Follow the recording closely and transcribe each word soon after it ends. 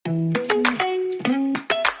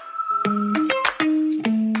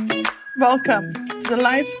Welcome to the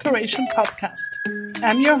Life Curation Podcast.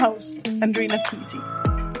 I'm your host, Andrina Tisi.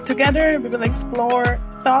 Together, we will explore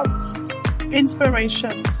thoughts,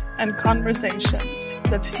 inspirations, and conversations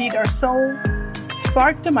that feed our soul,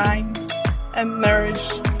 spark the mind, and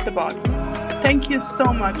nourish the body. Thank you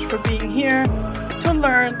so much for being here to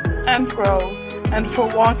learn and grow, and for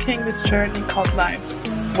walking this journey called life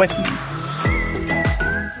with me.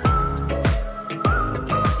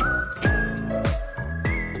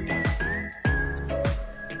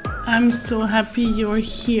 I'm so happy you're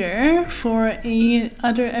here for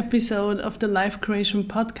another episode of the Life Curation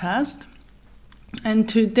Podcast. And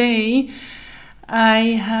today I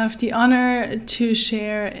have the honor to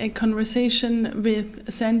share a conversation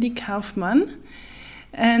with Sandy Kaufman.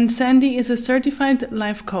 And Sandy is a certified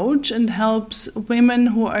life coach and helps women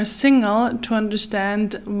who are single to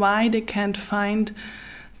understand why they can't find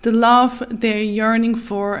the love they're yearning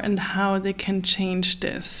for and how they can change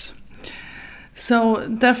this. So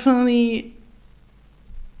definitely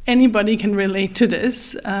anybody can relate to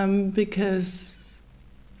this because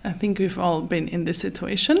I think we've all been in this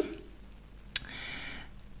situation.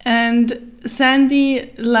 And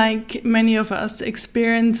Sandy, like many of us,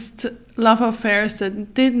 experienced love affairs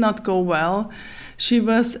that did not go well. She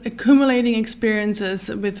was accumulating experiences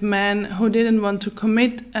with men who didn't want to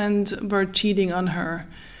commit and were cheating on her.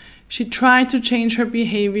 She tried to change her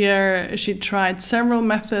behavior. She tried several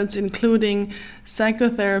methods, including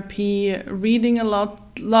psychotherapy, reading a lot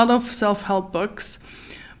of self-help books,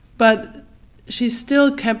 but she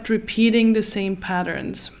still kept repeating the same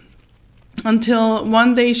patterns. Until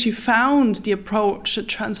one day she found the approach that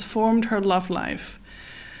transformed her love life.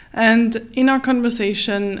 And in our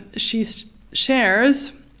conversation, she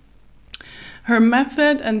shares her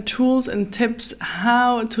method and tools and tips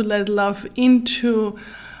how to let love into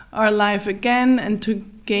our life again and to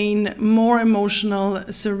gain more emotional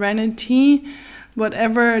serenity,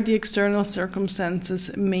 whatever the external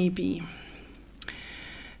circumstances may be.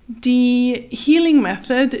 The healing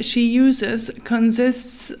method she uses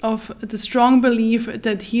consists of the strong belief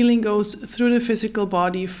that healing goes through the physical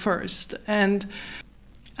body first. And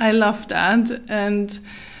I love that. And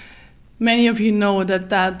many of you know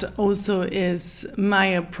that also is my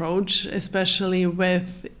approach, especially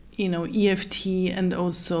with EFT, and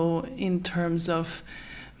also in terms of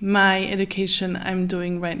my education I'm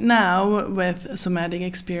doing right now with somatic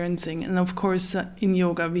experiencing. And of course, in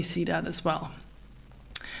yoga, we see that as well.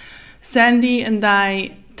 Sandy and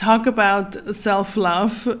I talk about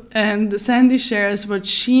self-love, and Sandy shares what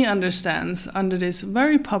she understands under this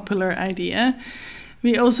very popular idea.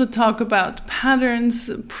 We also talk about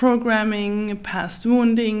patterns, programming, past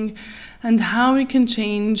wounding, and how we can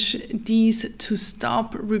change these to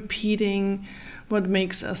stop repeating what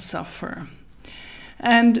makes us suffer.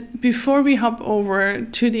 And before we hop over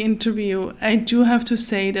to the interview, I do have to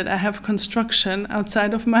say that I have construction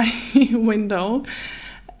outside of my window.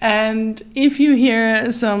 And if you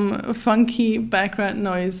hear some funky background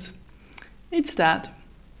noise, it's that.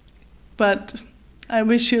 But I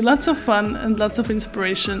wish you lots of fun and lots of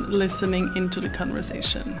inspiration listening into the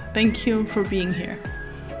conversation. Thank you for being here.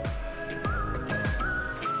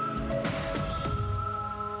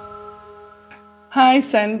 Hi,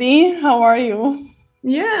 Sandy. How are you?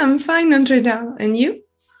 Yeah, I'm fine, Andrea. And you?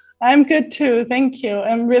 I'm good too. Thank you.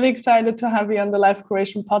 I'm really excited to have you on the Life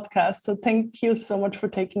Curation Podcast. So thank you so much for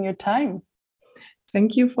taking your time.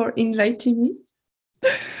 Thank you for inviting me.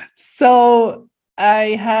 So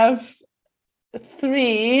I have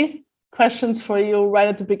 3 questions for you right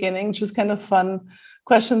at the beginning, just kind of fun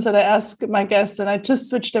questions that I ask my guests, and I just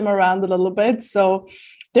switched them around a little bit. So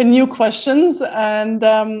they're new questions, and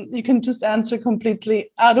you can just answer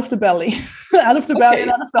completely out of the belly, out of the belly and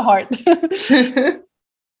out of the heart.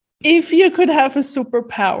 If you could have a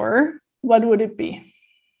superpower, what would it be?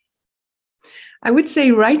 I would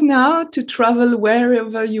say right now to travel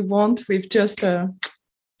wherever you want with just a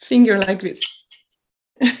finger like this.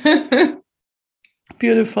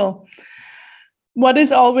 Beautiful. What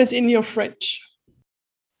is always in your fridge?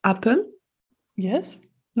 Apple. Yes,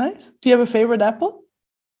 nice. Do you have a favorite apple?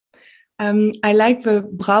 I like the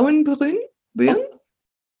Braunbrünn.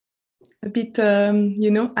 A bit,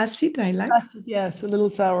 acid. I like. Acid, yes, a little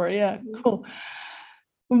sour. Yeah, cool.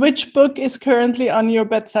 Which book is currently on your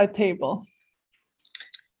bedside table?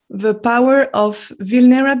 The Power of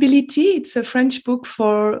Vulnerability. It's a French book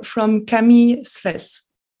from Camille Sves.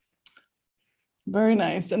 Very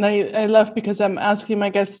nice. And I love, because I'm asking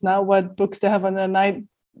my guests now what books they have on their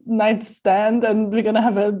nightstand, and we're going to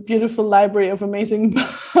have a beautiful library of amazing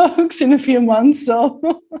books in a few months.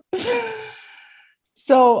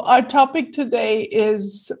 So our topic today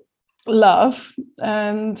is love.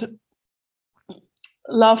 And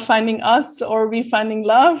love finding us or we finding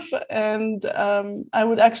love. And I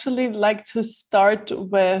would actually like to start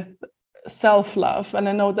with self-love. And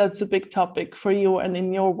I know that's a big topic for you and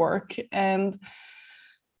in your work. And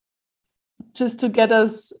just to get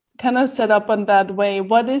us kind of set up on that way,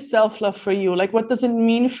 what is self-love for you? Like, what does it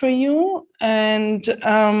mean for you? And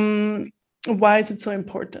why is it so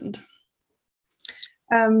important?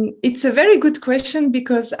 It's a very good question,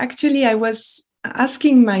 because actually I was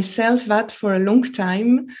asking myself that for a long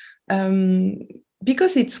time,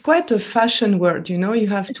 because it's quite a fashion word, you know, you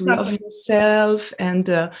have to love yourself,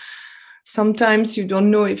 and sometimes you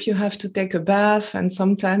don't know if you have to take a bath, and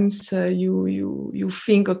sometimes you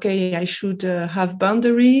think, okay, I should have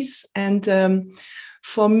boundaries. And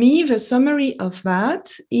for me, the summary of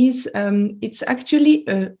that is it's actually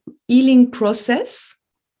a healing process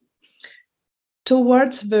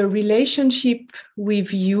towards the relationship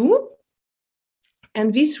with you.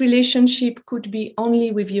 And this relationship could be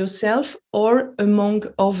only with yourself or among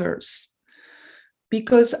others.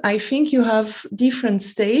 Because I think you have different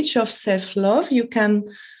stages of self-love. You can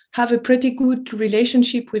have a pretty good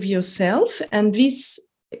relationship with yourself. And this,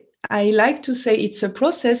 I like to say, it's a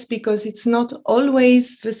process, because it's not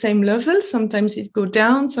always the same level. Sometimes it goes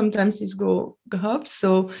down, sometimes it go up.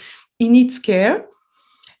 So it needs care.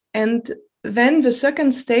 And then the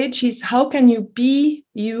second stage is, how can you be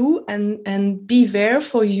you and be there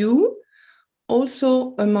for you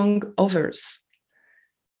also among others?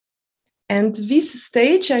 And this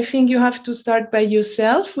stage, I think you have to start by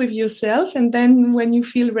yourself, with yourself. And then when you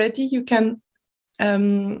feel ready, you can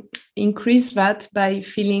increase that by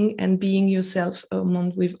feeling and being yourself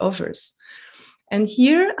among with others. And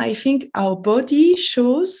here, I think our body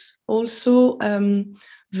shows also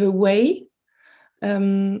the way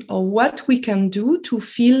or what we can do to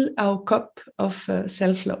fill our cup of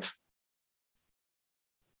self-love.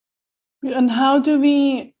 And how do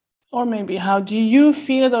we, or maybe how do you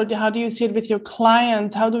feel it, or how do you see it with your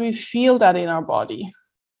clients? How do we feel that in our body?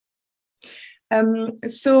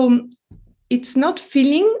 So it's not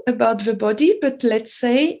feeling about the body, but let's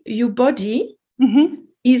say your body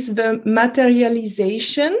is the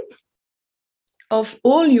materialization of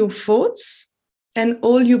all your thoughts and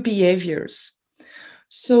all your behaviors.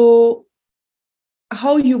 So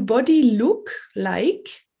how your body look like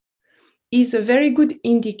is a very good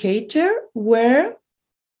indicator where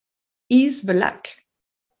is the lack.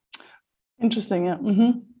 Interesting, yeah.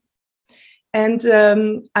 And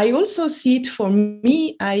I also see it for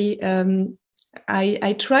me. I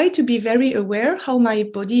try to be very aware how my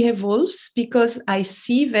body evolves, because I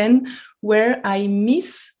see then where I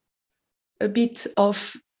miss a bit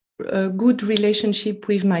of a good relationship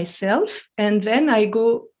with myself, and then I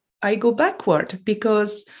go backward,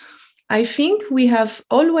 because I think we have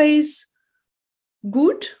always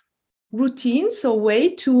good routines or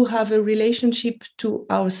way to have a relationship to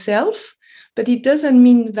ourselves, but it doesn't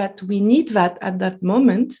mean that we need that at that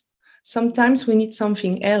moment. Sometimes we need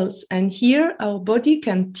something else, and here our body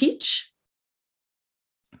can teach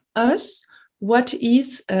us what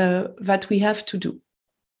is that we have to do.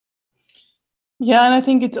 Yeah, and I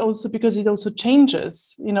think it's also because it also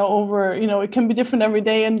changes, over, it can be different every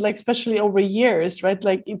day, and like especially over years, right?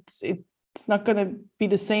 Like it's not going to be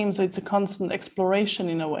the same, so it's a constant exploration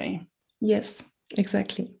in a way. Yes,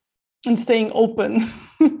 exactly. And staying open.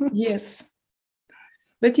 Yes,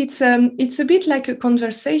 but it's a bit like a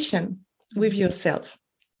conversation with yourself.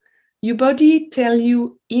 Your body tell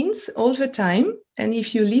you hints all the time, and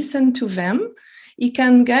if you listen to them, it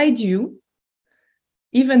can guide you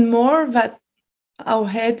even more that our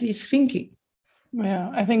head is thinking.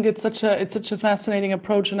 Yeah, I think it's such a fascinating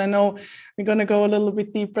approach, and I know we're going to go a little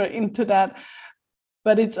bit deeper into that.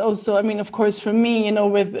 But it's also, I mean, of course, for me,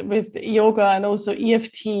 with yoga and also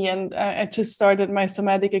EFT, and I just started my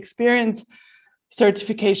somatic experience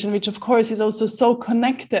certification, which of course is also so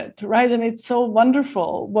connected, right? And it's so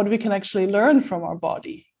wonderful what we can actually learn from our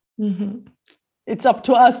body. Mm-hmm. It's up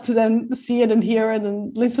to us to then see it and hear it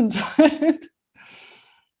and listen to it.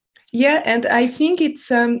 Yeah, and I think it's,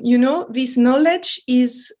 this knowledge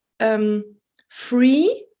is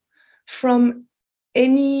free from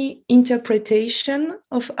any interpretation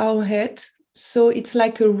of our head. So it's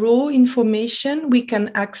like a raw information we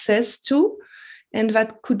can access to, and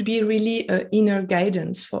that could be really inner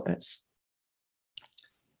guidance for us.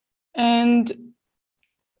 And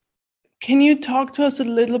can you talk to us a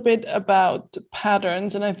little bit about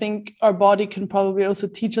patterns? And I think our body can probably also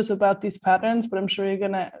teach us about these patterns, but I'm sure you're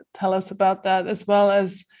going to tell us about that, as well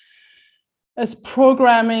as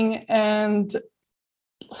programming and,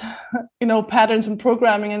 patterns and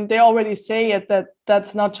programming. And they already say it,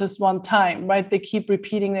 that's not just one time, right? They keep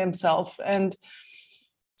repeating themselves. And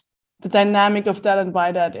the dynamic of that and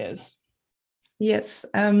why that is. Yes.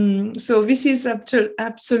 So this is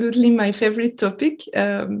absolutely my favorite topic.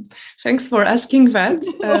 Thanks for asking that.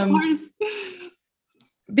 Of course.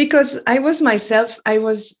 Because I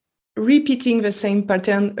was repeating the same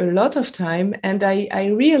pattern a lot of time. And I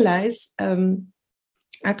realized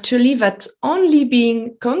actually that only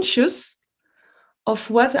being conscious of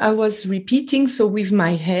what I was repeating, so with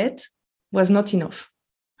my head, was not enough.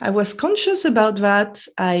 I was conscious about that.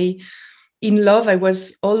 In love, I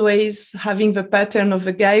was always having the pattern of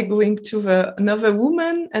a guy going to another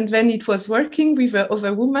woman, and then it was working with the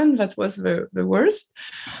other woman. That was the worst.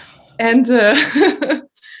 And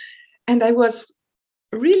and I was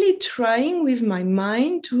really trying with my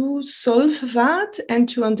mind to solve that and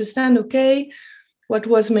to understand, okay, what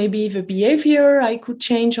was maybe the behavior I could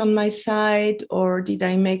change on my side, or did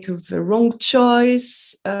I make the wrong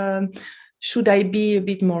choice? Should I be a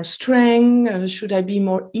bit more strong? Should I be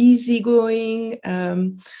more easygoing?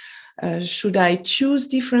 Should I choose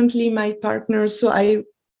differently my partner? So I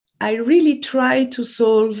really try to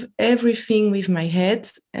solve everything with my head,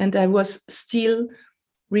 and I was still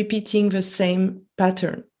repeating the same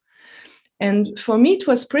pattern. And for me, it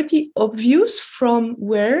was pretty obvious from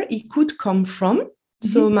where it could come from. Mm-hmm.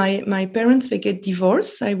 So my parents, they get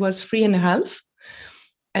divorced. I was 3.5,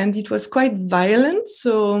 and it was quite violent.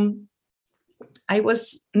 So I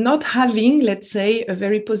was not having, let's say, a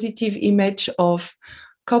very positive image of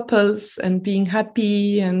couples and being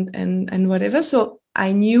happy and whatever. So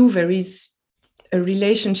I knew there is a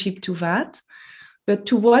relationship to that, but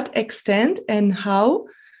to what extent and how,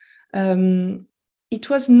 it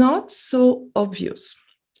was not so obvious.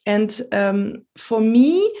 And for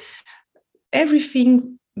me,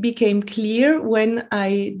 everything became clear when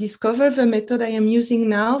I discovered the method I am using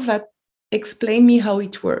now that explain me how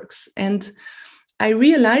it works. And I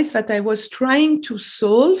realized that I was trying to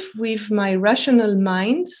solve with my rational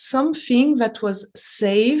mind something that was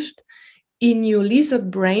saved in your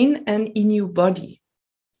lizard brain and in your body.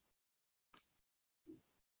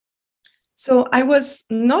 So I was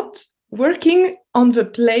not working on the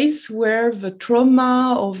place where the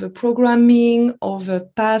trauma or the programming or the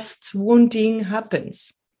past wounding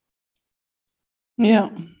happens. Yeah.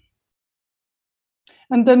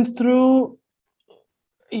 And then through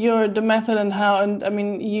the method and how, and I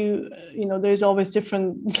mean, you know, there's always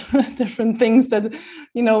different things that,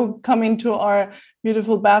 you know, come into our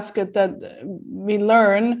beautiful basket that we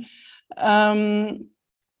learn.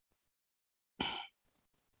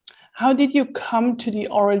 How did you come to the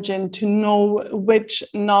origin to know which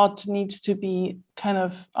knot needs to be kind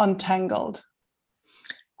of untangled?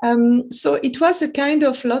 So it was a kind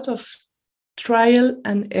of lot of trial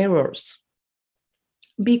and errors,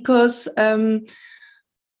 because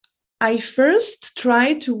I first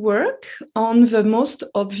tried to work on the most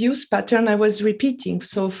obvious pattern I was repeating.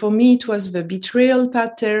 So for me, it was the betrayal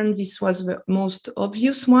pattern. This was the most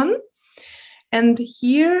obvious one. And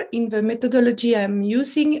here in the methodology I'm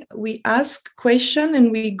using, we ask questions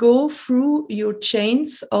and we go through your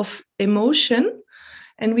chains of emotion,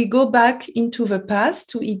 and we go back into the past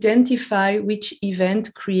to identify which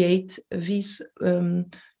event create this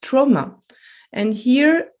trauma. And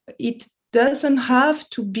here it doesn't have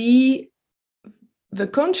to be the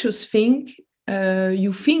conscious thing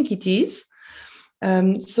you think it is.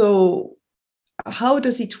 So how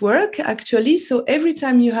does it work actually? So every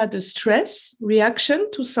time you had a stress reaction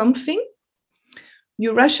to something,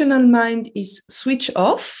 your rational mind is switched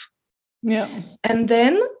off. Yeah. And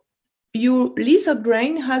then your lizard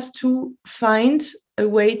brain has to find a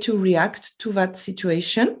way to react to that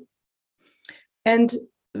situation. And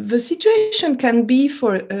the situation can be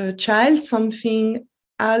for a child something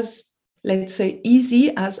as, let's say,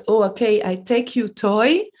 easy as, oh, okay, I take your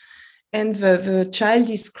toy and the child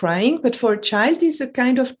is crying. But for a child, it's a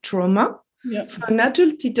kind of trauma. Yeah. For an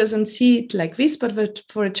adult, it doesn't see it like this, but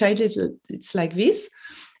for a child, it's like this.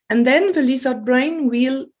 And then the lizard brain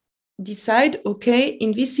will decide, okay,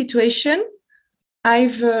 in this situation,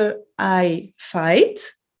 either I fight,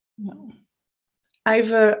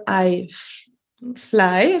 either I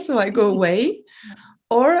fly, so I go away,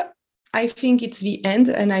 or I think it's the end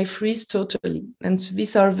and I freeze totally. And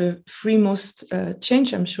these are the three most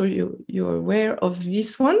change. I'm sure you're aware of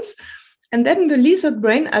these ones. And then the lizard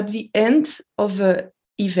brain at the end of the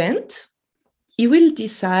event, he will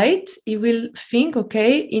decide, he will think,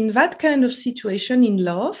 okay, in that kind of situation in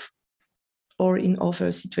love or in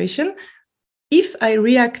other situation, if I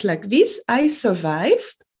react like this, I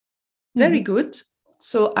survived. Very good.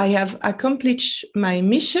 So I have accomplished my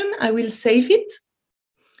mission. I will save it.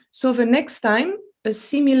 So the next time a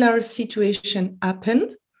similar situation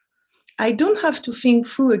happens, I don't have to think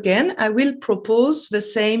through again. I will propose the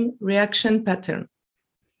same reaction pattern.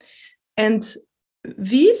 And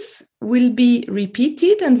this will be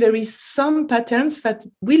repeated, and there is some patterns that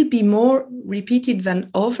will be more repeated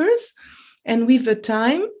than others. And with the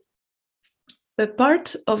time, a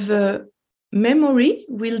part of the memory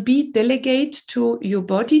will be delegated to your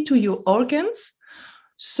body, to your organs,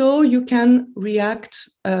 so you can react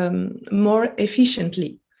more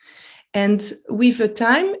efficiently. And with the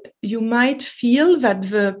time, you might feel that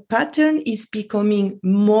the pattern is becoming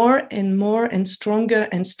more and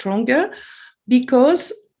stronger,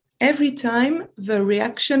 because every time the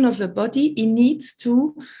reaction of the body, it needs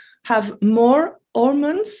to have more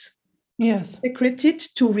hormones secreted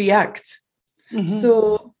to react. Mm-hmm.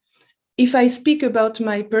 So if I speak about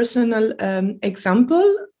my personal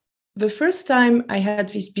example, the first time I had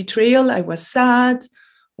this betrayal, I was sad.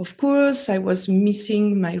 Of course, I was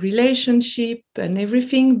missing my relationship and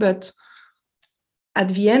everything, but at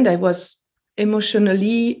the end, I was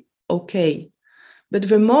emotionally okay. But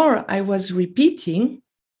the more I was repeating,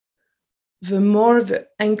 the more the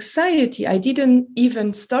anxiety. I didn't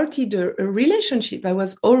even started a relationship. I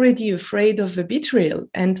was already afraid of the betrayal.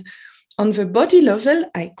 And on the body level,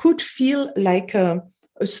 I could feel like a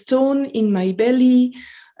stone in my belly,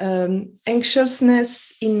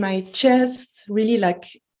 anxiousness in my chest, really like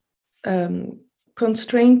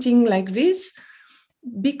constraining like this,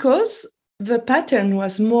 because the pattern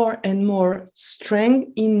was more and more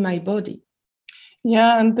strong in my body.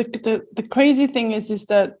 Yeah, and the crazy thing is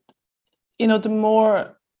that, you know, the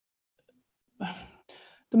more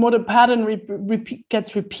the pattern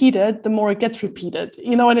gets repeated, the more it gets repeated.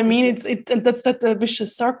 You know what I mean? That's the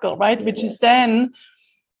vicious circle, right? Yes. Which is then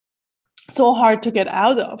so hard to get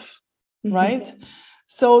out of, right? Mm-hmm.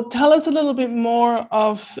 So tell us a little bit more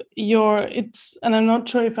of and I'm not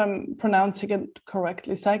sure if I'm pronouncing it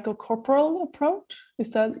correctly, psychocorporal approach? Is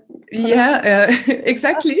that correct? Yeah,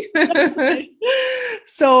 exactly.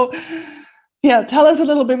 So, yeah, tell us a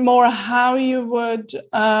little bit more how you would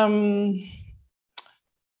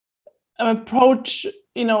approach,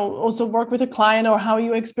 you know, also work with a client, or how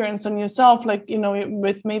you experience on yourself, like, you know,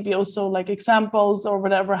 with maybe also like examples or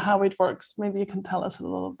whatever, how it works. Maybe you can tell us a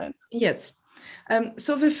little bit. Yes.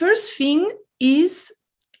 So the first thing is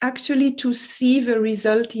actually to see the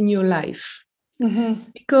result in your life, mm-hmm.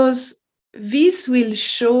 because this will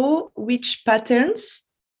show which patterns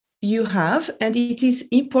you have, and it is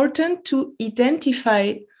important to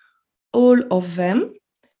identify all of them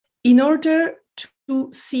in order to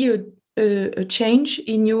see a change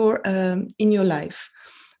in your life.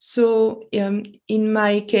 So in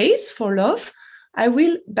my case, for love, I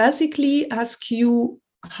will basically ask you,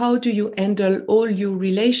 how do you handle all your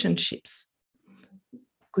relationships?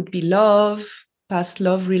 Could be love, past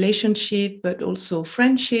love relationship, but also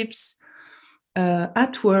friendships,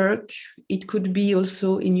 at work. It could be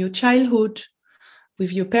also in your childhood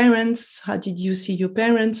with your parents. How did you see your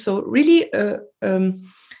parents? So really,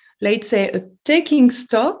 let's say, taking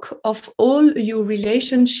stock of all your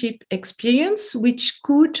relationship experience, which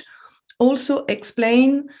could also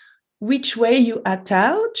explain which way you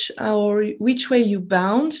attach or which way you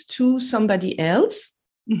bound to somebody else.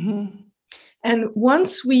 Mm-hmm. And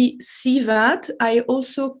once we see that, I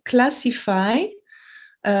also classify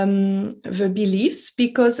the beliefs,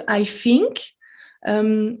 because I think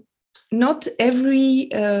not every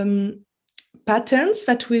patterns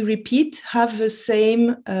that we repeat have the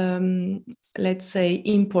same, let's say,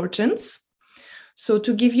 importance. So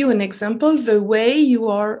to give you an example, the way you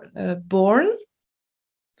are born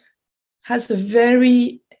has a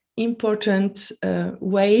very important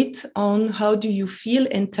weight on how do you feel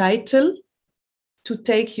entitled to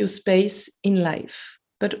take your space in life,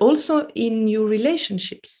 but also in your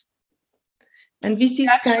relationships. And this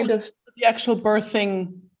is kind of the actual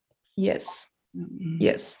birthing. Yes, mm-hmm.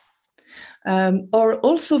 Yes. Or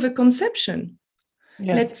also the conception.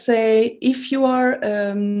 Yes. Let's say if you are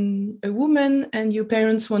a woman and your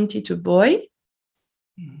parents wanted a boy,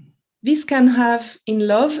 mm-hmm. This can have in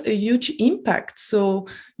love a huge impact. So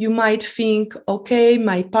you might think, okay,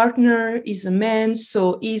 my partner is a man,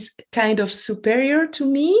 so he's kind of superior to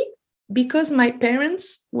me because my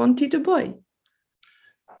parents wanted a boy.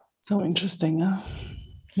 So interesting, huh?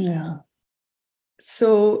 Yeah.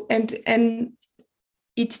 So and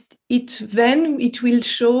it then it will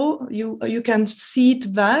show you can see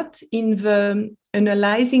it that in the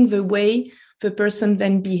analyzing the way the person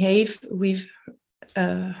then behave with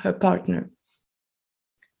her partner.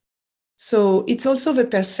 So it's also the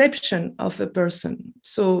perception of a person.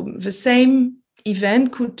 So the same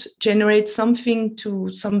event could generate something to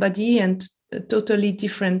somebody and a totally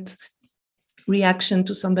different reaction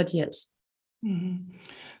to somebody else. Mm-hmm.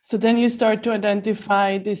 So then you start to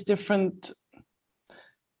identify these different,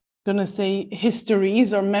 gonna say,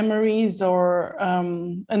 histories or memories, or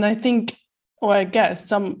and I think, or I guess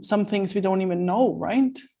some things we don't even know,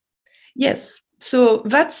 right? Yes. So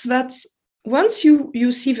that's once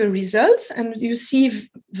you see the results and you see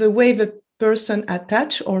the way the person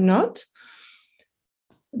attach or not,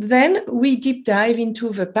 then we deep dive into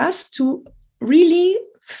the past to really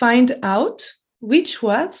find out which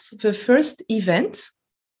was the first event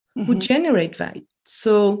who generate that.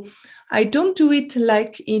 So I don't do it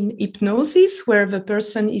like in hypnosis where the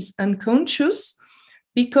person is unconscious,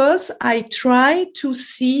 because I try to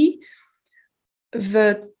see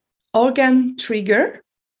the organ trigger.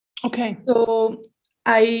 Okay. So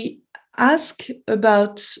I ask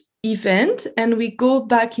about event and we go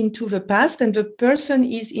back into the past, and the person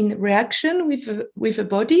is in reaction with the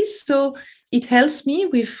body. So it helps me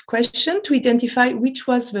with question to identify which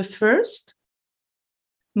was the first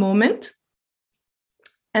moment.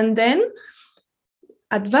 And then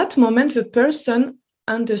at that moment, the person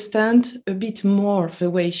understand a bit more the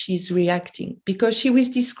way she's reacting, because she will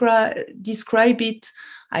describe it,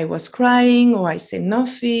 I was crying, or I said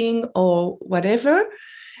nothing, or whatever.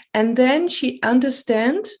 And then she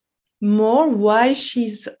understand more why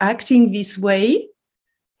she's acting this way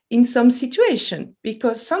in some situation.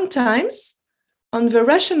 Because sometimes on the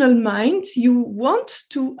rational mind, you want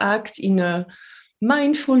to act in a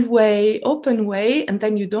mindful way, open way, and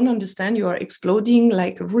then you don't understand, you are exploding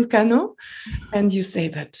like a volcano, and you say,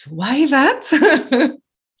 but why that?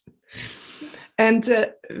 And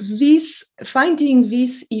this finding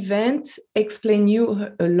this event explain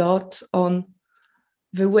you a lot on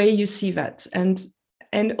the way you see that, and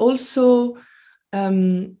also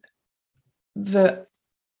the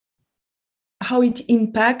how it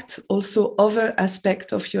impacts also other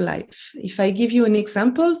aspects of your life. If I give you an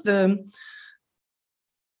example,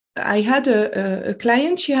 I had a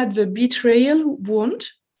client, she had the betrayal wound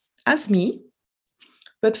as me,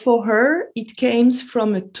 but for her, it came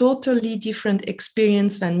from a totally different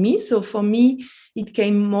experience than me. So for me, it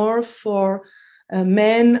came more for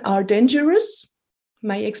men are dangerous.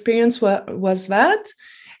 My experience was that.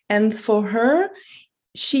 And for her,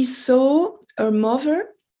 she saw her mother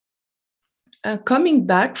coming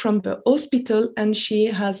back from the hospital, and she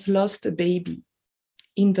has lost a baby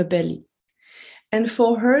in the belly. And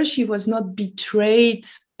for her, she was not betrayed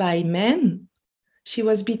by men. She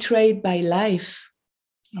was betrayed by life.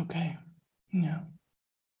 Okay. Yeah.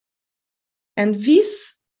 And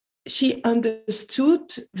this, she understood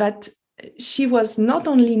that she was not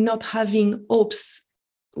only not having hopes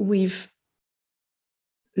with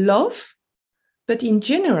love, but in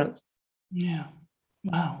general. Yeah.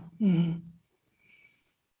 Wow. Mm-hmm.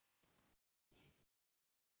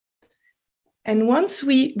 And once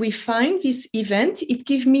we find this event, it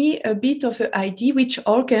gives me a bit of an idea which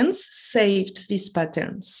organs saved this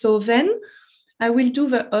pattern. So then I will do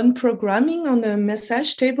the unprogramming on a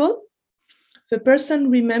massage table. The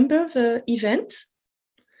person remember the event,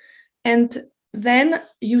 and then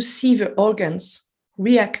you see the organs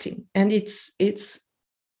reacting. And it's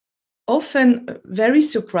often very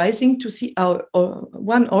surprising to see how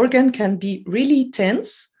one organ can be really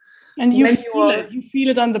tense. And you feel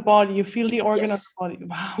it on the body, you feel the organ yes. on the body.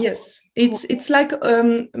 Wow. Yes, it's like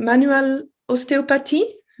manual osteopathy.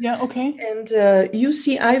 Yeah, okay. And you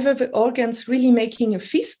see either the organs really making a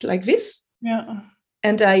fist like this. Yeah.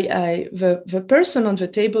 And the person on the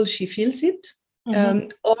table, she feels it. Mm-hmm.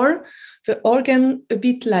 Or the organ a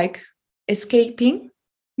bit like escaping.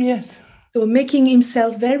 Yes. So making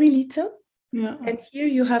himself very little. Yeah. And here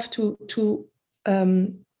you have to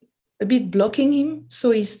a bit blocking him so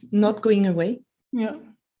he's not going away. Yeah.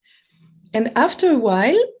 And after a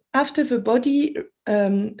while, after the body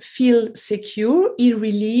feel secure, he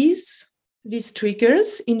release these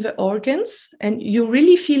triggers in the organs, and you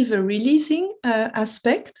really feel the releasing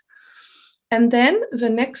aspect. And then the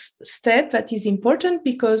next step that is important,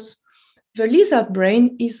 because the lizard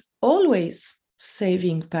brain is always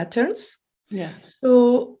saving patterns. Yes.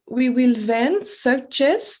 So we will then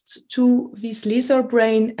suggest to this lizard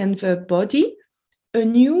brain and the body a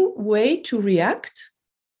new way to react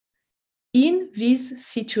in this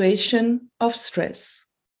situation of stress.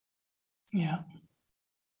 Yeah.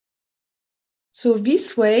 So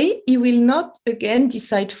this way, he will not again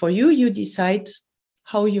decide for you, you decide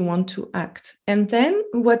how you want to act. And then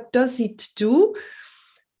what does it do?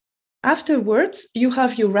 Afterwards, you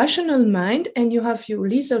have your rational mind and you have your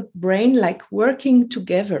lizard brain like working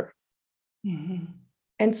together. Mm-hmm.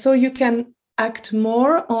 And so you can act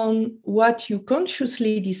more on what you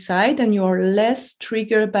consciously decide, and you are less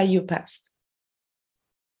triggered by your past.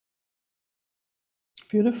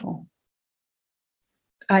 Beautiful.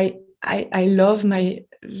 I love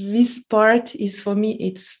this part is for me,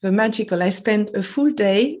 it's the magical. I spent a full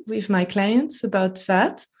day with my clients about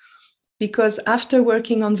that, because after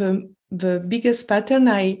working on the biggest pattern,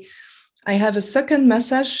 I have a second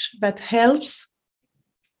massage that helps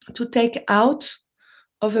to take out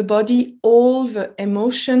of the body all the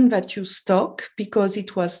emotion that you stock because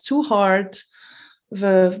it was too hard,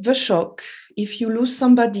 the shock. If you lose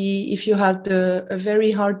somebody, if you had a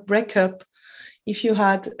very hard breakup, if you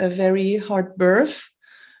had a very hard birth,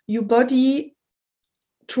 your body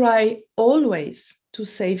try always to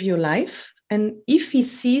save your life. And if he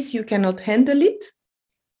sees you cannot handle it,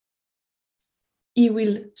 he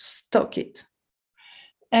will stop it.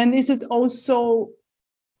 And is it also,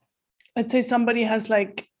 let's say somebody has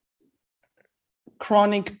like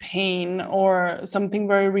chronic pain or something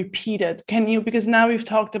very repeated, can you, because now we've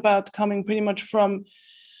talked about coming pretty much from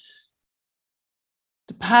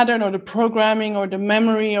the pattern or the programming or the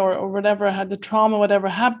memory or whatever had the trauma, whatever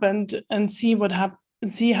happened, and see what happened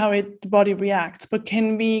and see how the body reacts. But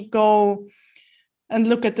can we go and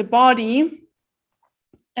look at the body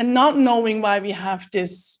and not knowing why we have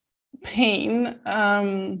this pain,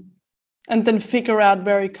 and then figure out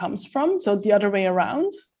where it comes from? So the other way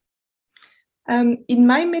around? In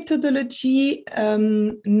my methodology,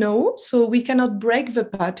 no. So we cannot break the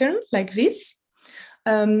pattern like this.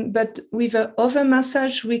 But with the other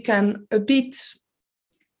massage, we can a bit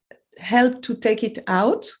help to take it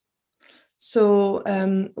out. So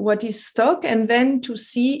what is stuck, and then to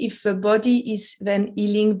see if the body is then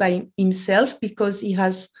healing by himself because he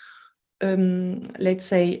has, let's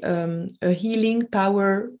say, a healing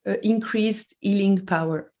power, increased healing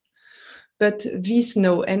power. But this,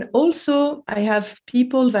 no. And also I have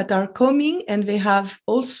people that are coming and they have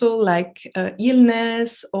also like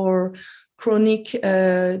illness or chronic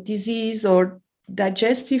disease or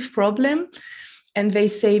digestive problem. And they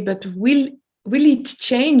say, but will it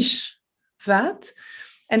change that?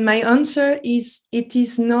 And my answer is, it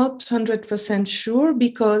is not 100% sure,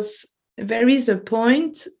 because there is a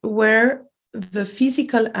point where the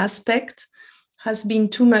physical aspect has been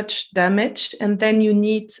too much damaged, and then you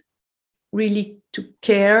need really to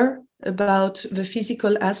care about the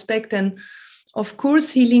physical aspect. And of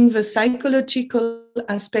course, healing the psychological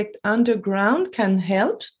aspect underground can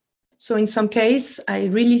help. So in some case, I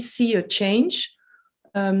really see a change,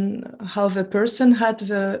 how the person had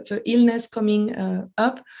the illness coming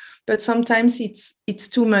up, but sometimes it's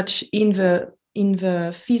too much in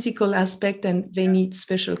the physical aspect, and they need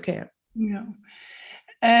special care. Yeah.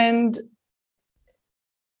 And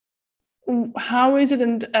how is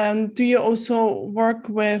it? And do you also work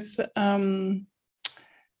with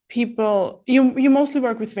people? You mostly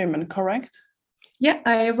work with women, correct? Yeah,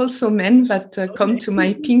 I have also men that come to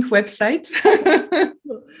my pink website.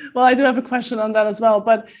 Well, I do have a question on that as well,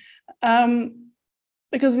 but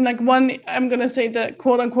because like one, I'm gonna say the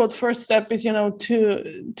quote unquote first step is,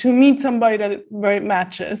 to meet somebody that where it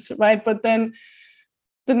matches, right? But then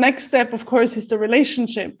the next step, of course, is the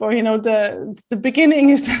relationship, or the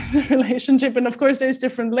beginning is the relationship, and of course there's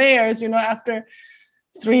different layers. After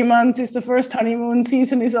 3 months is the first honeymoon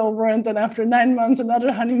season is over, and then after 9 months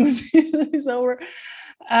another honeymoon season is over.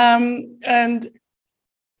 And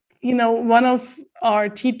one of our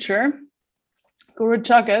teacher, Guru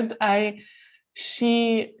Jagat,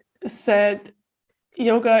 she said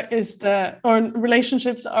yoga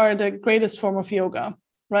relationships are the greatest form of yoga,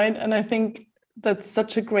 right? And I think that's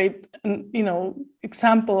such a great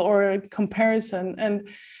example or a comparison. And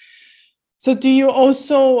so do you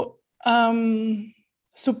also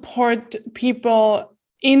support people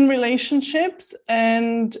in relationships?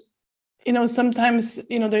 And sometimes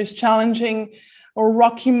there's challenging or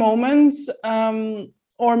rocky moments,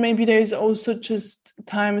 or maybe there's also just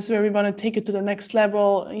times where we want to take it to the next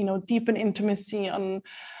level, deepen intimacy on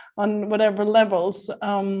whatever levels,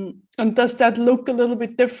 and does that look a little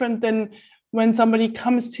bit different than when somebody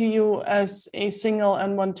comes to you as a single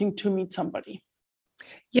and wanting to meet somebody?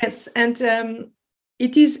 Yes, and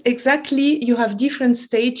it is exactly, you have different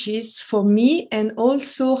stages for me, and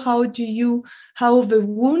also how the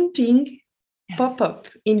wounding pop up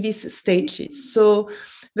in these stages. So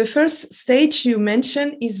the first stage you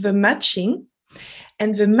mentioned is the matching,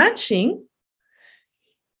 and the matching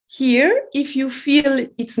here, if you feel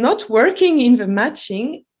it's not working in the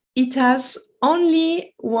matching, it has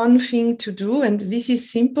only one thing to do, and this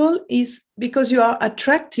is simple, is because you are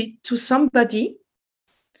attracted to somebody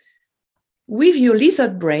with your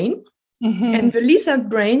lizard brain, and the lizard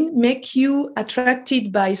brain make you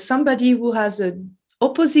attracted by somebody who has an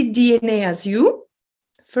opposite DNA as you,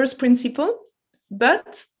 first principle.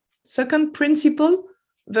 But second principle,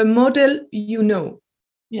 the model you know.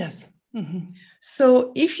 Yes. Mm-hmm.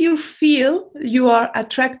 So if you feel you are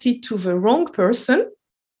attracted to the wrong person,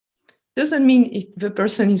 doesn't mean the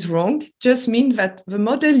person is wrong, just mean that the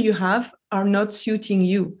model you have are not suiting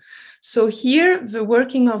you. So here, the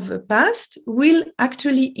working of the past will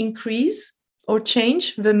actually increase or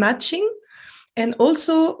change the matching, and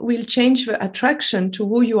also will change the attraction to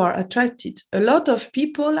who you are attracted. A lot of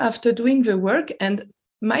people, after doing the work, and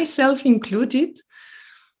myself included,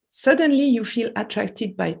 suddenly you feel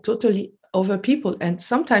attracted by totally other people. And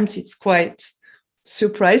sometimes it's quite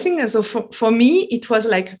surprising. As for me, it was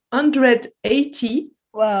like 180.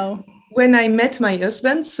 Wow. When I met my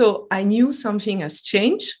husband, so I knew something has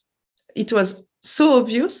changed. It was so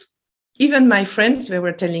obvious. Even my friends, they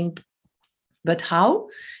were telling, but how?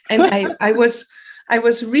 And I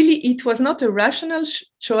was really, it was not a rational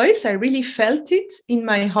choice. I really felt it in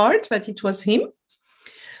my heart that it was him.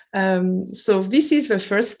 So this is the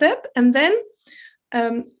first step. And then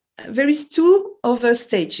there is two other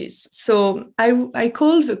stages. So I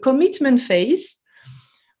call the commitment phase,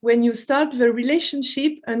 when you start the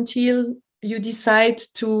relationship until you decide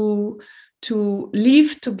to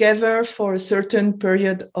live together for a certain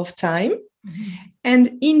period of time. Mm-hmm.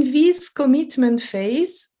 And in this commitment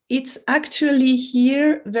phase, it's actually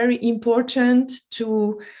here very important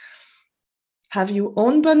to have your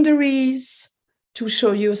own boundaries, to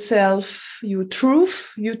show yourself your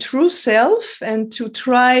true self, and to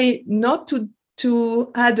try not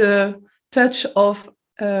to add a touch of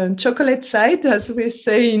chocolate side, as we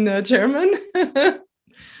say in German,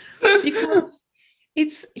 because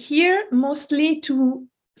it's here mostly to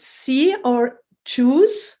see or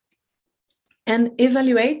choose and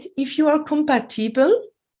evaluate if you are compatible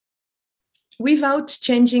without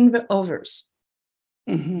changing the others.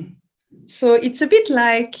 Mm-hmm. So it's a bit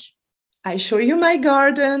like, I show you my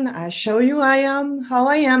garden, I show you how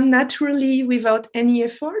I am naturally without any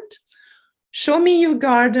effort. Show me your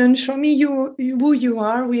garden, show me who you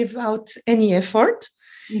are without any effort.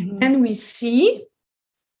 Mm-hmm. And we see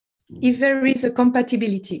if there is a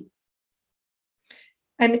compatibility.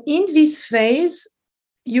 And in this phase,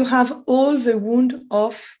 you have all the wound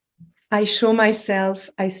of, I show myself,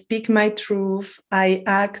 I speak my truth, I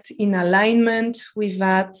act in alignment with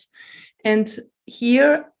that. And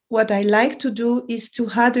here, what I like to do is to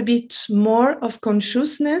add a bit more of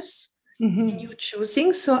consciousness in your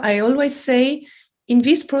choosing. So I always say, in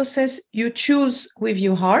this process, you choose with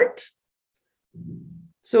your heart.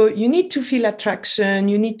 So you need to feel attraction,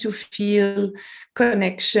 you need to feel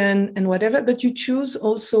connection and whatever, but you choose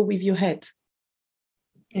also with your head.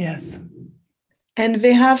 Yes. And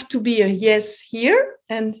they have to be a yes here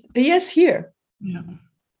and a yes here. Yeah.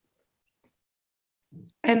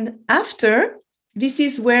 And after, this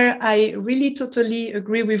is where I really totally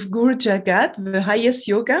agree with Guru Jagat, the highest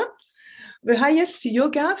yoga. The highest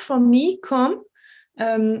yoga for me come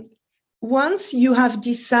once you have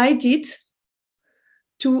decided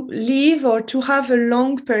to live or to have a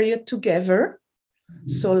long period together.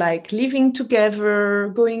 So like living together,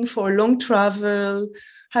 going for long travel,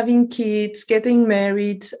 having kids, getting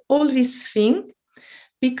married, all these things.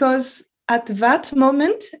 Because at that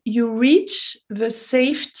moment, you reach the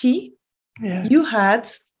safety you had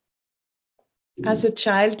as a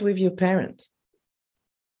child with your parent.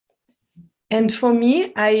 And for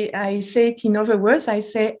me, I say it in other words, I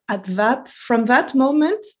say from that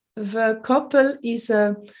moment, the couple is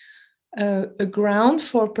a ground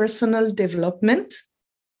for personal development.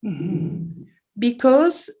 Mm-hmm.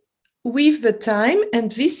 Because with the time,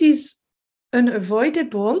 and this is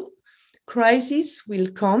unavoidable, crisis will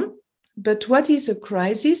come. But what is a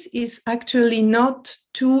crisis is actually not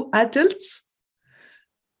two adults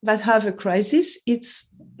that have a crisis.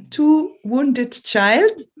 It's two wounded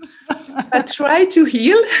child that try to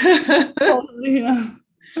heal. Yeah.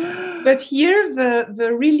 But here,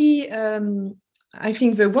 the really, I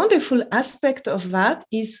think the wonderful aspect of that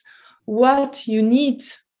is what you need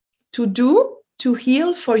to do to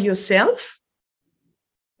heal for yourself.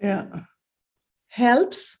 Yeah.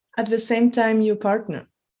 Helps at the same time your partner.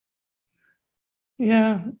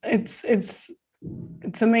 Yeah, it's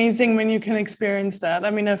amazing when you can experience that.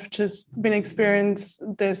 I mean, I've just been experienced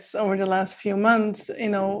this over the last few months,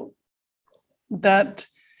 that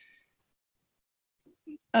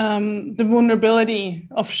the vulnerability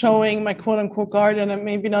of showing my quote unquote garden, and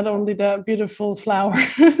maybe not only the beautiful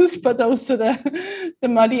flowers, but also the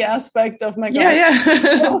muddy aspect of my garden.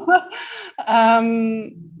 Yeah.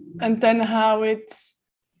 And then how it's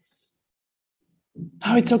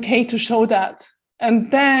okay to show that.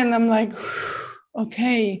 And then I'm like,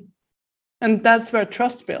 okay. And that's where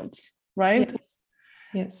trust builds, right?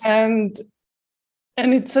 Yes. And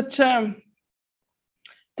and it's such a,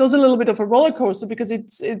 it's also a little bit of a roller coaster, because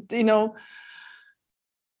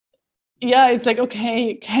yeah, it's like,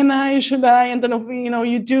 okay, can I, should I? And then,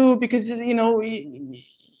 you do, because,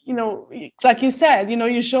 it's like you said,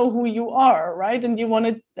 you show who you are, right? And you want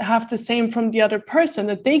to have the same from the other person,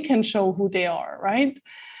 that they can show who they are, right?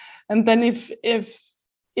 And then if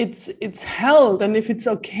it's held, and if it's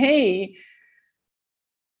okay,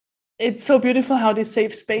 it's so beautiful how this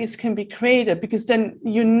safe space can be created, because then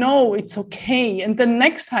it's okay, and then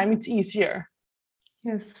next time it's easier.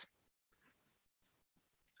 Yes.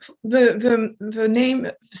 The name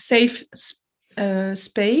safe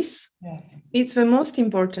space, yes, it's the most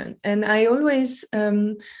important. And I always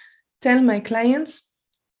tell my clients,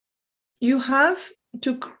 you have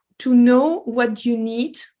to know what you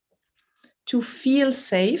need to feel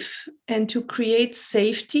safe and to create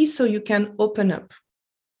safety so you can open up.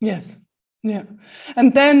 Yes. Yeah.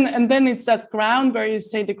 And then it's that ground where you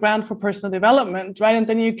say the ground for personal development, right? And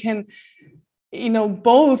then you can,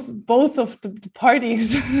 both of the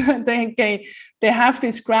parties, they have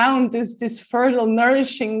this ground, this fertile,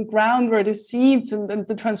 nourishing ground where the seeds and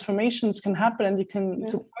the transformations can happen, and you can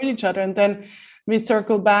support each other. And then we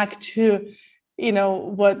circle back to,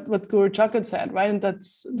 what Guru Jagat said, right? And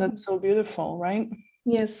that's so beautiful, right?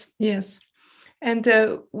 Yes. And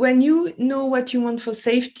when you know what you want for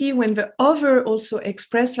safety, when the other also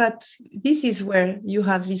express that, this is where you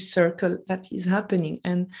have this circle that is happening.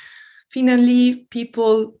 And finally,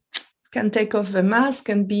 people can take off the mask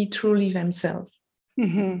and be truly themselves.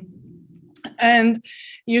 Mm-hmm. And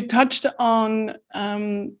you touched on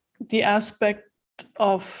the aspect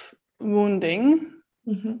of wounding.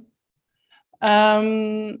 Mm-hmm.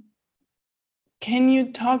 Can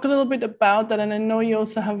you talk a little bit about that? And I know you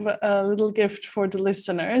also have a little gift for the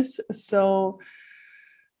listeners. So,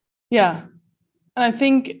 yeah. And I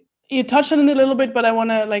think you touched on it a little bit, but I want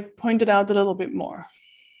to point it out a little bit more.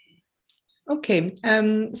 Okay.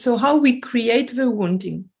 So how we create the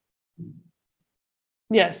wounding.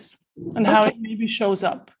 Yes. And how it maybe shows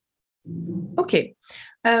up. Okay.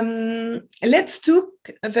 Let's take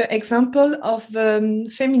the example of the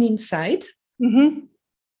feminine side. Mm-hmm.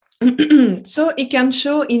 So it can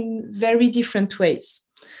show in very different ways.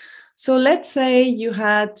 So let's say you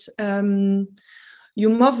had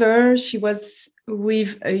your mother, she was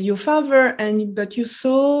with your father, but you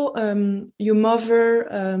saw your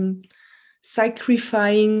mother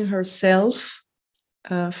sacrificing herself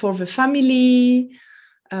for the family,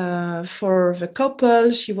 for the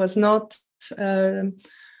couple. She was not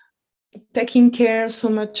taking care so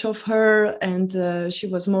much of her, and she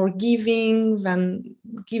was more giving than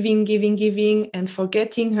giving and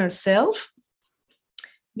forgetting herself.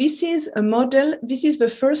 This is a model. This is the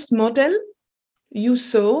first model you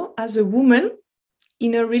saw as a woman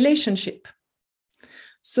in a relationship.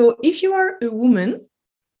 So if you are a woman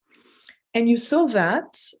and you saw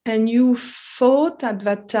that and you thought at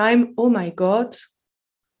that time, oh my God,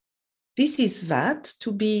 this is that,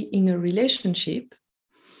 to be in a relationship,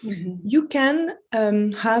 mm-hmm. You can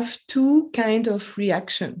have two kinds of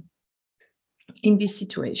reaction in this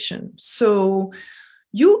situation. So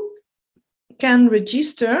you can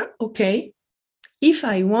register, okay, if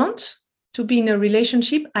I want to be in a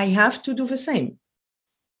relationship, I have to do the same.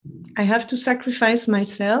 I have to sacrifice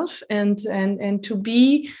myself and to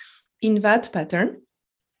be in that pattern.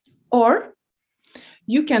 Or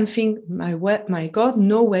you can think, my God,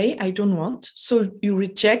 no way, I don't want. So you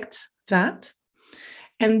reject that.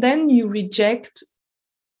 And then you reject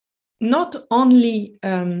not only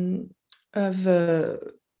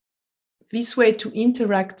this way to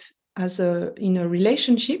interact in a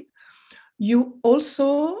relationship, you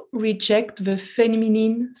also reject the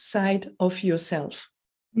feminine side of yourself.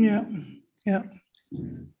 Yeah.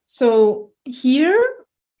 So here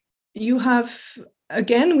you have,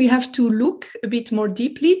 again, we have to look a bit more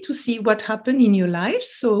deeply to see what happened in your life.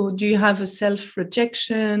 So do you have a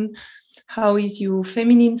self-rejection? How is your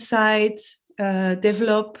feminine side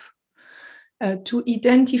develop? To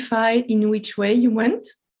identify in which way you went.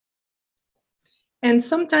 And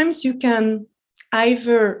sometimes you can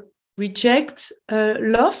either reject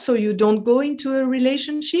love, so you don't go into a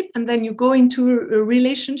relationship, and then you go into a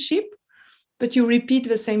relationship, but you repeat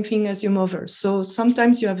the same thing as your mother. So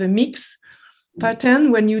sometimes you have a mix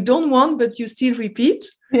pattern when you don't want, but you still repeat.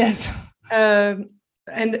 Yes. And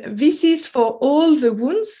this is for all the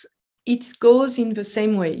wounds. It goes in the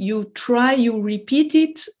same way. You repeat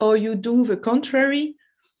it, or you do the contrary,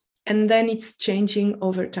 and then it's changing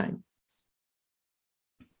over time.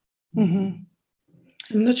 Mm-hmm.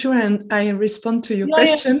 I'm not sure I respond to your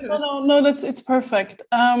question. Yeah. No, it's perfect.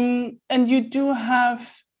 And you do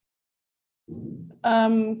have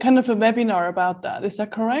kind of a webinar about that. Is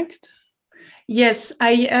that correct? Yes,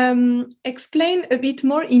 I explain a bit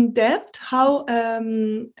more in depth how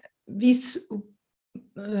these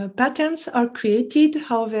patterns are created,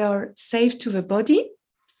 how they are safe to the body.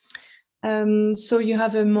 So you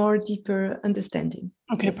have a more deeper understanding.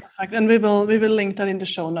 Okay, yes. Perfect. And we will link that in the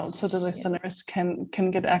show notes so the listeners can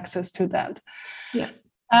get access to that. Yeah.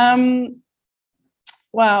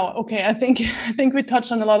 Wow. Okay. I think we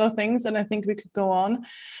touched on a lot of things, and I think we could go on.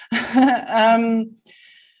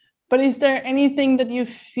 But is there anything that you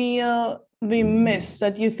feel we missed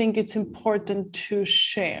that you think it's important to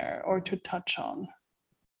share or to touch on?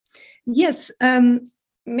 Yes.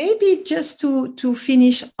 Maybe just to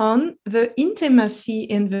finish on the intimacy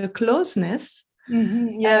and the closeness.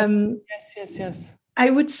 Mm-hmm. Yes. I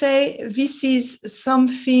would say this is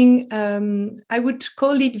something, I would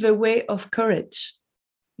call it the way of courage.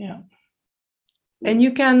 Yeah. And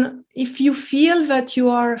you can, if you feel that you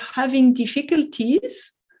are having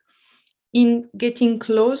difficulties in getting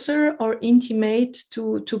closer or intimate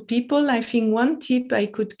to people, I think one tip I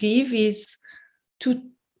could give is to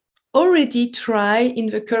already try in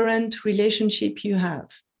the current relationship you have.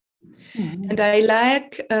 Mm-hmm. And I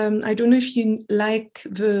like, I don't know if you like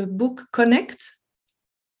the book Connect.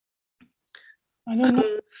 I don't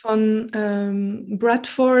know. From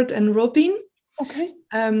Bradford and Robin. Okay.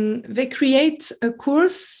 They create a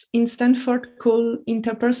course in Stanford called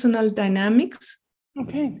Interpersonal Dynamics.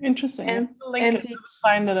 Okay, interesting. And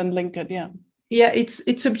find it and link it. Yeah. Yeah,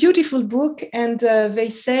 it's a beautiful book, and they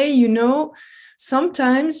say,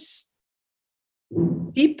 sometimes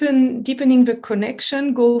deepening the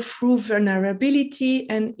connection go through vulnerability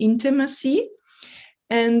and intimacy,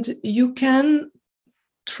 and you can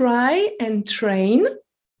try and train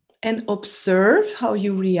and observe how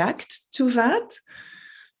you react to that,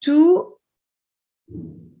 to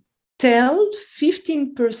tell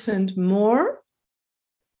 15% more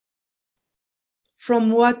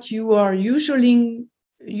from what you are usually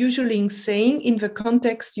saying in the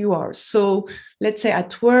context you are. So let's say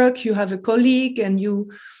at work, you have a colleague and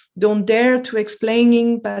you don't dare to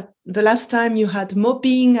explaining, but the last time you had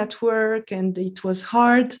mobbing at work and it was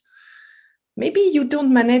hard. Maybe you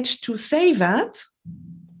don't manage to say that,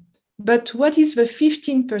 but what is the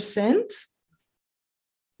 15%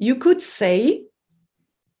 you could say?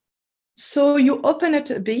 So you open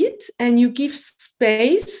it a bit and you give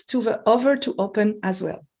space to the other to open as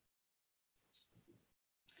well.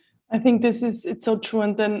 I think it's so true.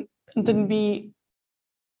 And then we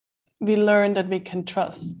learn that we can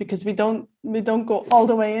trust, because we don't go all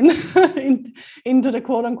the way into the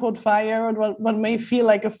quote unquote fire, or what may feel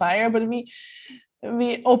like a fire, but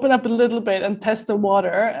we open up a little bit and test the water,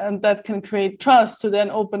 and that can create trust to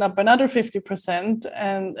then open up another 50%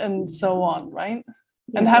 and so on, right?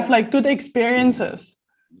 Yes. And have like good experiences.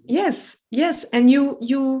 Yes. And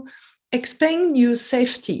you expand your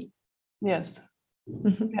safety. Yes.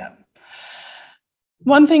 Mm-hmm. Yeah.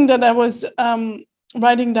 One thing that I was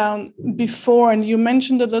writing down before, and you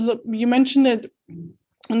mentioned it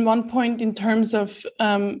in one point in terms of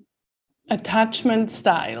attachment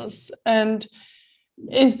styles, and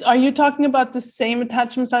are you talking about the same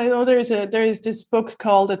attachment style? Oh, there is this book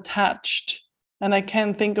called Attached, and I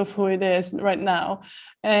can't think of who it is right now.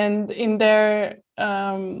 And in there,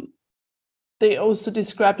 they also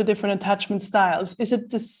describe the different attachment styles. Is it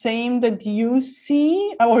the same that you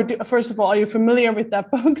see? Or first of all, are you familiar with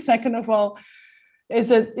that book? Second of all, is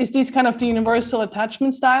these kind of the universal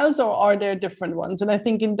attachment styles, or are there different ones? And I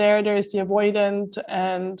think in there is the avoidant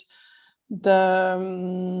and the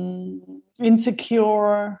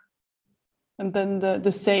insecure, and then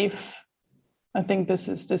the safe. I think this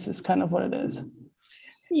is kind of what it is.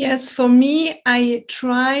 Yes, for me, I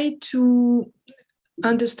try to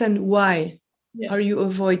understand why are you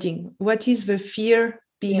avoiding? What is the fear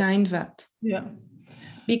behind that? Yeah.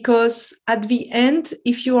 Because at the end,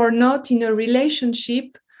 if you are not in a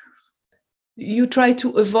relationship, you try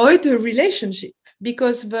to avoid a relationship,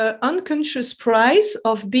 because the unconscious price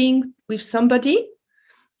of being with somebody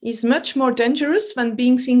is much more dangerous than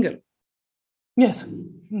being single. Yes.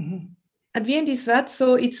 Mm-hmm. At the end is that.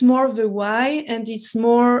 So it's more the why, and it's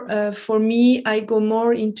more, for me, I go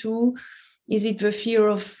more into, is it the fear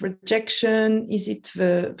of rejection? Is it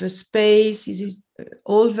the space? Is it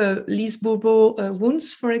all the Lise Bourbeau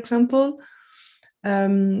wounds, for example?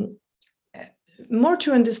 More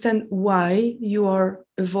to understand why you are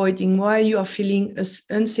avoiding, why you are feeling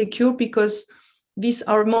insecure, because these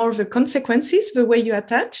are more the consequences, the way you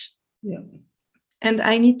attach. Yeah. And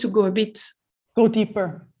I need to go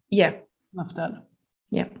deeper. Yeah. Love that.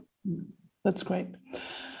 Yeah. That's great.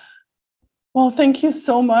 Well, thank you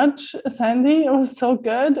so much, Sandy. It was so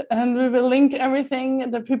good. And we will link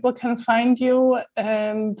everything that people can find you.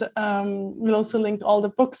 And we'll also link all the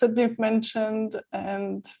books that we've mentioned.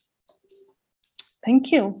 And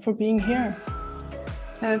thank you for being here.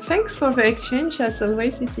 Thanks for the exchange. As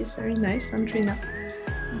always, it is very nice, Andrina.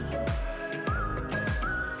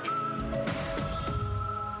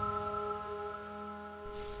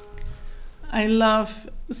 I love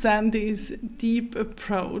Sandy's deep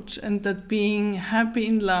approach, and that being happy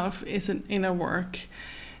in love is an inner work.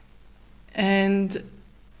 And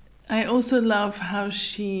I also love how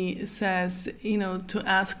she says, to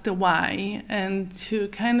ask the why and to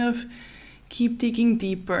kind of keep digging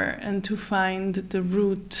deeper and to find the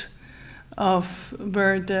root of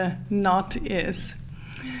where the knot is.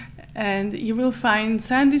 And you will find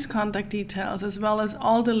Sandy's contact details as well as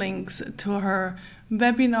all the links to her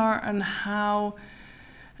webinar on how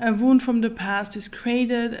a wound from the past is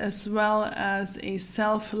created, as well as a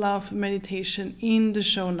self-love meditation in the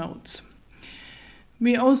show notes.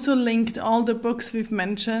 We also linked all the books we've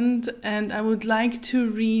mentioned, and I would like to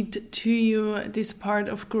read to you this part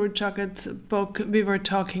of Guru Jagat's book we were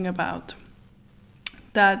talking about,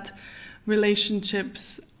 that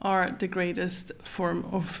relationships are the greatest form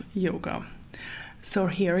of yoga. So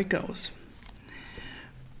here it goes.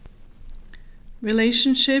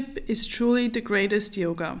 Relationship is truly the greatest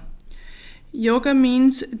yoga. Yoga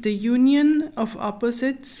means the union of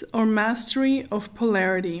opposites or mastery of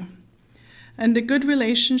polarity. And a good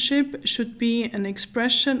relationship should be an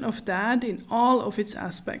expression of that in all of its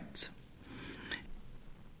aspects.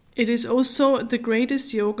 It is also the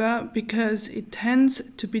greatest yoga because it tends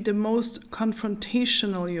to be the most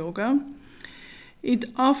confrontational yoga. It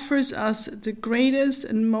offers us the greatest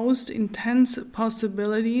and most intense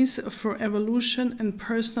possibilities for evolution and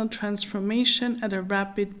personal transformation at a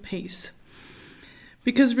rapid pace.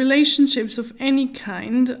 Because relationships of any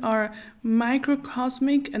kind are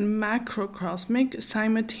microcosmic and macrocosmic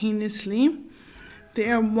simultaneously,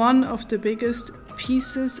 they are one of the biggest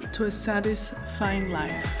pieces to a satisfying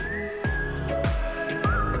life.